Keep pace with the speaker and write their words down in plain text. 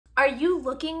Are you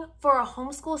looking for a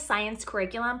homeschool science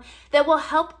curriculum that will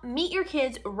help meet your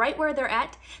kids right where they're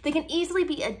at, that can easily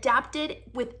be adapted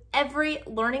with every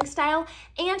learning style,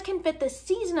 and can fit the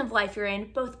season of life you're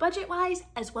in, both budget-wise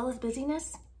as well as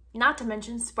busyness? Not to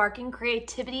mention sparking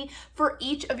creativity for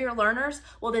each of your learners?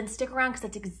 Well, then stick around, because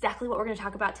that's exactly what we're going to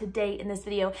talk about today in this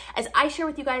video, as I share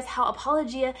with you guys how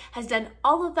Apologia has done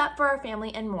all of that for our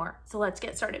family and more. So let's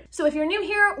get started. So if you're new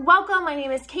here, welcome. My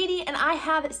name is Katie and I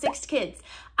have 6 kids.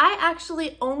 I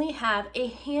actually only have a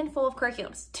handful of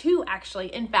curriculums, 2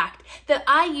 actually, in fact, that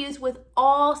I use with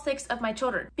all 6 of my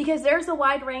children, because there's a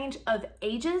wide range of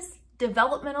ages,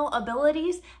 developmental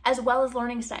abilities, as well as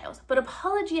learning styles. But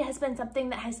Apologia has been something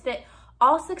that has fit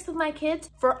all 6 of my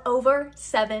kids for over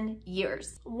 7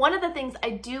 years. One of the things I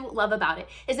do love about it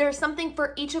is there is something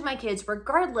for each of my kids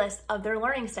regardless of their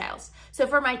learning styles. So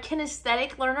for my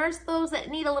kinesthetic learners, those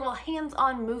that need a little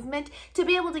hands-on movement to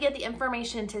be able to get the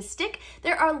information to stick,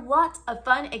 there are lots of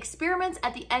fun experiments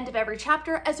at the end of every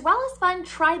chapter, as well as fun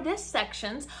try this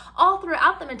sections all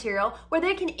throughout the material where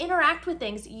they can interact with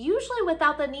things, usually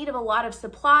without the need of a lot of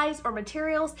supplies or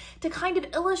materials, to kind of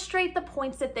illustrate the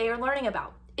points that they are learning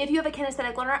about. If you have a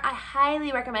kinesthetic learner, I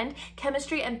highly recommend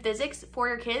chemistry and physics for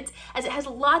your kids, as it has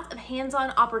lots of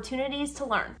hands-on opportunities to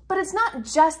learn. But it's not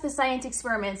just the science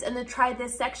experiments and the try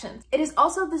this sections. It is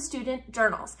also the student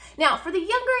journals. Now, for the younger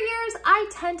years, I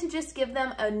tend to just give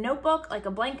them a notebook, like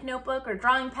a blank notebook or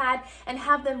drawing pad, and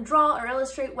have them draw or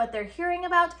illustrate what they're hearing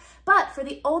about. But for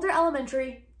the older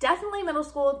elementary, definitely middle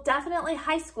school, definitely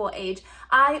high school age,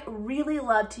 I really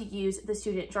love to use the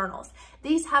student journals.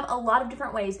 These have a lot of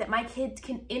different ways that my kids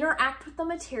can interact with the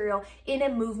material in a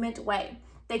movement way.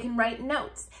 They can write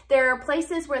notes. There are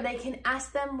places where they can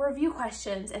ask them review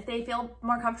questions if they feel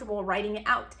more comfortable writing it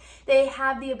out. They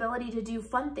have the ability to do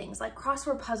fun things like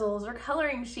crossword puzzles or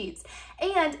coloring sheets.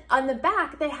 And on the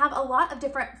back, they have a lot of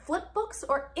different flip books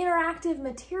or interactive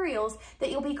materials that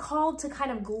you'll be called to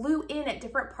kind of glue in at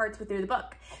different parts through the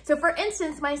book. So for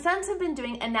instance, my sons have been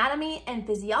doing anatomy and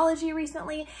physiology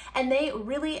recently, and they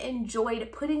really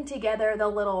enjoyed putting together the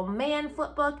little man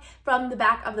flip book from the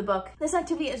back of the book. This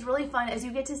activity is really fun as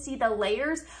you get to see the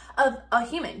layers of a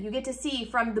human. You get to see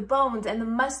from the bones and the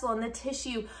muscle and the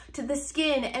tissue to the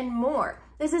skin and more.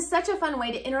 This is such a fun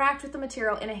way to interact with the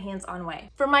material in a hands-on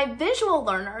way. For my visual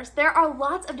learners, there are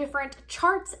lots of different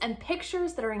charts and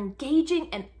pictures that are engaging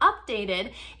and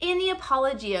updated in the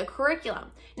Apologia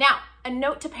curriculum. Now, a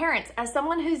note to parents, as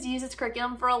someone who's used this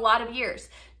curriculum for a lot of years,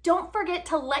 don't forget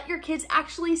to let your kids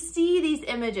actually see these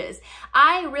images.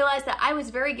 I realized that I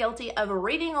was very guilty of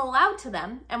reading aloud to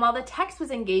them, and while the text was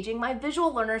engaging, my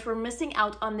visual learners were missing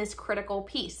out on this critical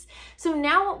piece. So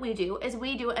now what we do is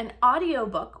we do an audio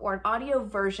book or an audio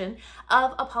version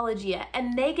of Apologia,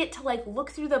 and they get to look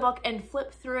through the book and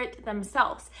flip through it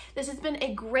themselves. This has been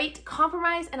a great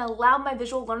compromise and allowed my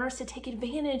visual learners to take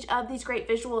advantage of these great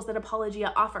visuals that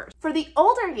Apologia offers. For the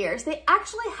older years, they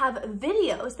actually have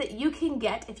videos that you can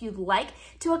get if you'd like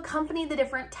to accompany the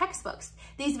different textbooks.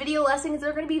 These video lessons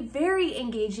are going to be very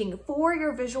engaging for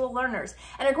your visual learners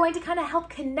and are going to kind of help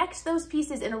connect those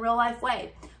pieces in a real life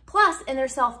way. Plus, in their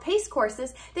self-paced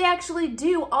courses, they actually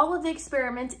do all of the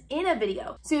experiments in a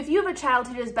video. So if you have a child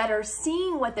who does better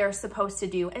seeing what they're supposed to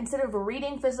do instead of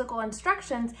reading physical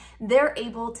instructions, they're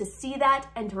able to see that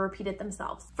and to repeat it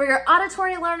themselves. For your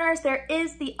auditory learners, there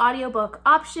is the audiobook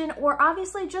option, or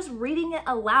obviously just reading it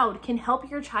aloud can help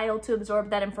your child to absorb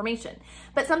that information.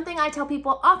 But something I tell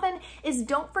people often is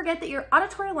don't forget that your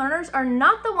auditory learners are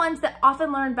not the ones that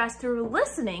often learn best through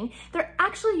listening. They're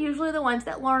actually usually the ones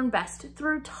that learn best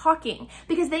through talking,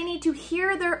 because they need to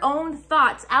hear their own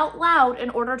thoughts out loud in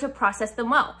order to process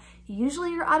them well.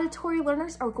 Usually your auditory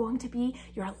learners are going to be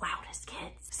your loudest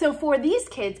kids. So for these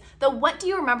kids, the what do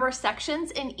you remember sections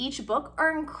in each book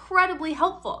are incredibly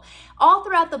helpful. All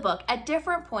throughout the book, at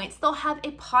different points, they'll have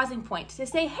a pausing point to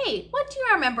say, hey, what do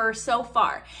you remember so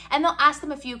far? And they'll ask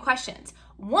them a few questions.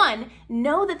 One,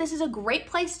 know that this is a great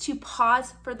place to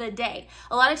pause for the day.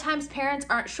 A lot of times parents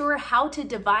aren't sure how to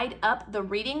divide up the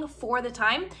reading for the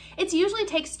time. It usually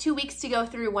takes 2 weeks to go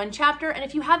through one chapter, and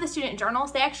if you have the student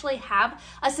journals, they actually have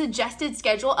a suggested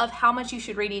schedule of how much you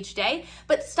should read each day,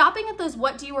 but stopping at those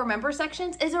what do you remember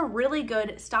sections is a really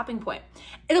good stopping point.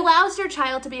 It allows your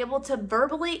child to be able to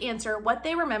verbally answer what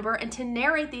they remember and to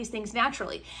narrate these things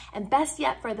naturally. And best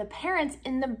yet for the parents,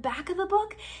 in the back of the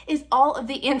book is all of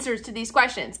the answers to these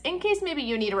questions, in case maybe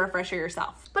you need a refresher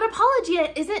yourself. But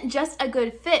Apologia isn't just a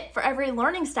good fit for every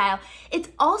learning style, it's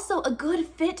also a good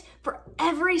fit for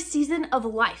every season of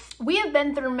life. We have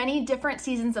been through many different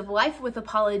seasons of life with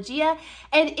Apologia,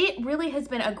 and it really has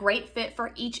been a great fit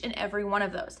for each and every one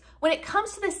of those. When it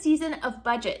comes to the season of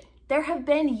budget, There have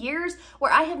been years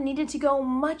where I have needed to go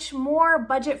much more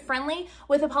budget friendly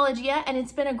with Apologia, and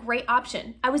it's been a great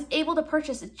option. I was able to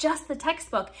purchase just the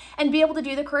textbook and be able to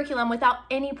do the curriculum without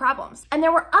any problems. And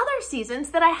there were other seasons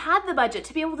that I had the budget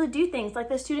to be able to do things like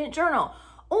the student journal,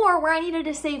 or where I needed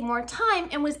to save more time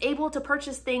and was able to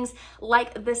purchase things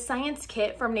like the science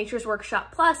kit from Nature's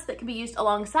Workshop Plus that can be used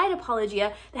alongside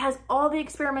Apologia that has all the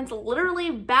experiments literally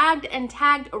bagged and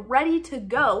tagged ready to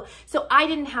go, so I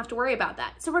didn't have to worry about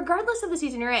that. So regardless of the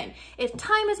season you're in, if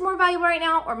time is more valuable right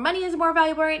now or money is more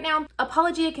valuable right now,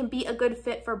 Apologia can be a good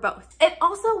fit for both. It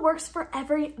also works for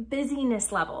every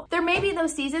busyness level. There may be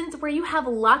those seasons where you have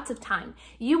lots of time.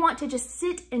 You want to just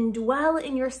sit and dwell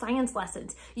in your science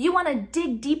lessons. You want to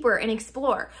dig deeper and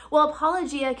explore. Well,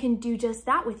 Apologia can do just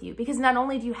that with you, because not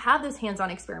only do you have those hands-on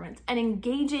experiments and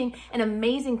engaging and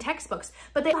amazing textbooks,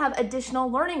 but they have additional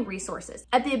learning resources.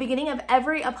 At the beginning of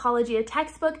every Apologia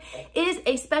textbook is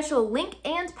a special link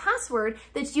and password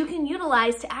that you can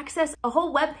utilize to access a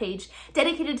whole web page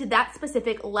dedicated to that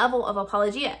specific level of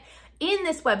Apologia. In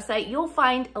this website, you'll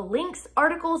find links,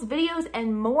 articles, videos,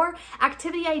 and more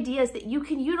activity ideas that you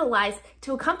can utilize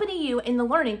to accompany you in the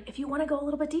learning if you want to go a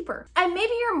little bit deeper. And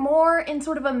maybe you're more in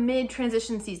sort of a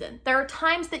mid-transition season. There are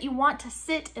times that you want to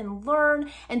sit and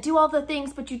learn and do all the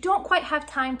things, but you don't quite have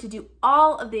time to do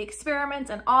all of the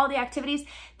experiments and all the activities.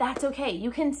 That's okay.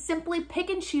 You can simply pick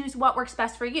and choose what works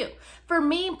best for you. For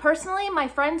me personally, my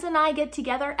friends and I get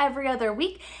together every other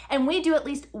week and we do at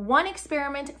least one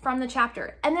experiment from the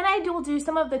chapter. And then we'll do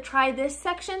some of the try this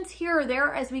sections here or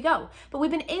there as we go, but we've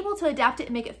been able to adapt it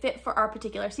and make it fit for our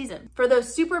particular season. For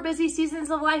those super busy seasons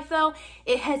of life though,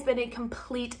 it has been a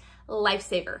complete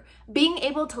lifesaver. Being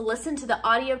able to listen to the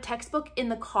audio textbook in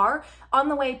the car on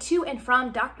the way to and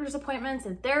from doctor's appointments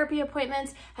and therapy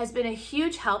appointments has been a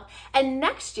huge help. And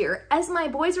next year, as my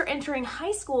boys are entering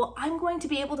high school, I'm going to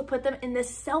be able to put them in the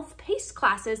self-paced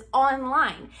classes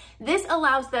online. This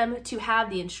allows them to have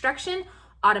the instruction,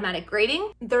 automatic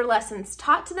grading, their lessons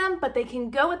taught to them, but they can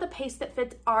go at the pace that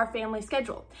fits our family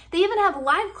schedule. They even have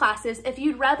live classes if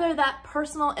you'd rather that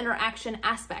personal interaction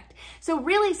aspect. So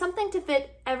really something to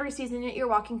fit every season that you're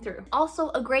walking through. Also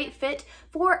a great fit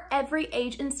for every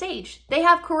age and stage. They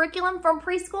have curriculum from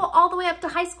preschool all the way up to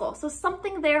high school, so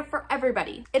something there for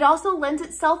everybody. It also lends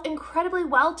itself incredibly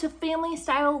well to family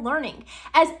style learning,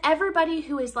 as everybody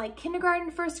who is like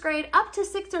kindergarten, first grade, up to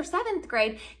 6th or 7th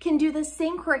grade can do the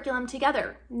same curriculum together.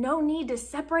 No need to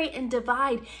separate and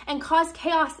divide and cause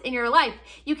chaos in your life.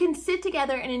 You can sit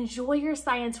together and enjoy your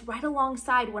science right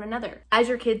alongside one another. As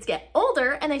your kids get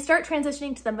older and they start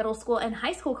transitioning to the middle school and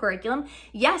high school curriculum,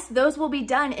 yes, those will be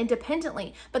done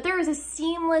independently, but there is a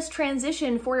seamless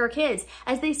transition for your kids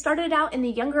as they started out in the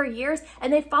younger years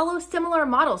and they follow similar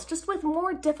models, just with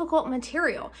more difficult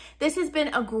material. This has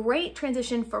been a great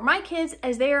transition for my kids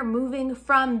as they are moving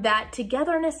from that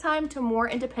togetherness time to more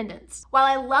independence. While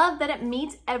I love that it meets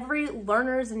every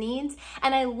learner's needs,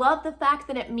 and I love the fact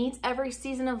that it meets every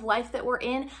season of life that we're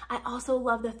in, I also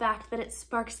love the fact that it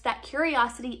sparks that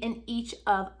curiosity in each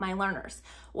of my learners.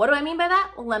 What do I mean by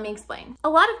that? Well, let me explain. A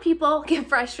lot of people get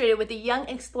frustrated with the Young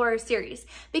Explorer series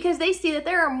because they see that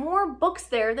there are more books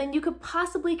there than you could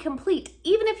possibly complete,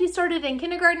 even if you started in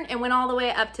kindergarten and went all the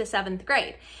way up to 7th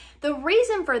grade. The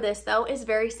reason for this, though, is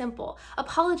very simple.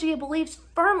 Apologia believes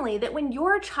firmly that when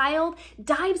your child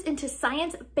dives into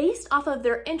science based off of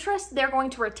their interests, they're going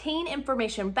to retain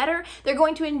information better, they're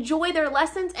going to enjoy their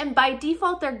lessons, and by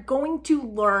default, they're going to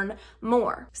learn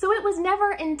more. So it was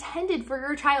never intended for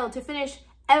your child to finish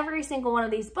every single one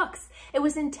of these books. It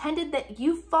was intended that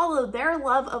you follow their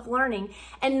love of learning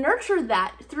and nurture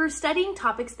that through studying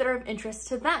topics that are of interest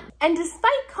to them. And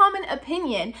despite common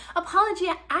opinion,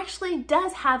 Apologia actually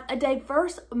does have a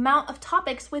diverse amount of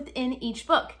topics within each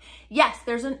book. Yes,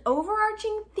 there's an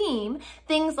overarching theme,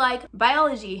 things like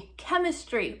biology,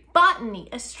 chemistry, botany,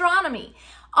 astronomy.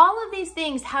 All of these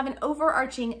things have an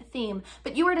overarching theme,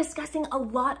 but you are discussing a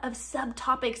lot of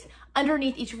subtopics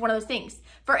underneath each one of those things.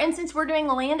 For instance, we're doing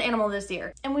a land animal this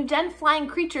year, and we've done flying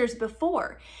creatures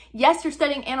before. Yes, you're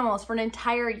studying animals for an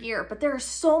entire year, but there are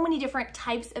so many different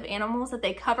types of animals that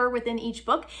they cover within each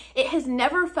book. It has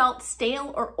never felt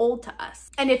stale or old to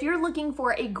us. And if you're looking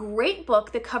for a great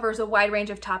book that covers a wide range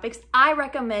of topics, I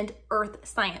recommend Earth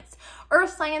Science.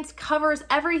 Earth Science covers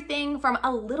everything from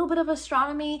a little bit of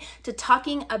astronomy to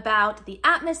talking about the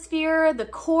atmosphere, the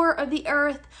core of the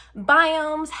Earth,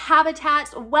 biomes,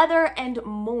 habitats, weather, weather, and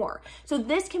more. So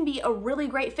this can be a really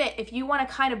great fit if you want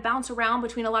to kind of bounce around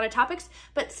between a lot of topics,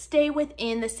 but stay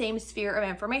within the same sphere of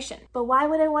information. But why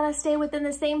would I want to stay within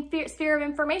the same sphere of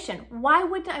information? Why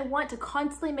wouldn't I want to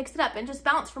constantly mix it up and just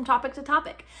bounce from topic to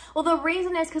topic? Well, the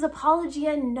reason is because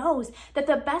Apologia knows that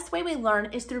the best way we learn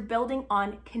is through building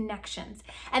on connections.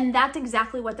 And that's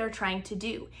exactly what they're trying to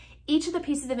do. Each of the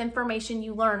pieces of information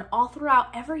you learn all throughout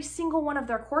every single one of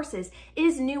their courses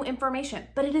is new information,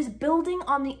 but it is building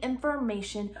on the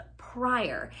information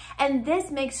prior. And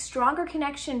this makes stronger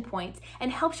connection points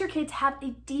and helps your kids have a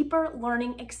deeper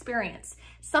learning experience.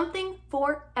 Something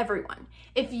for everyone.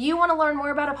 If you want to learn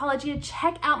more about Apologia,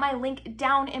 check out my link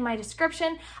down in my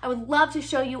description. I would love to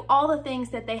show you all the things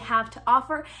that they have to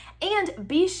offer. And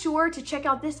be sure to check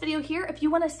out this video here if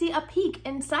you want to see a peek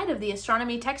inside of the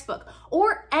astronomy textbook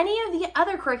or any of the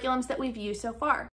other curriculums that we've used so far.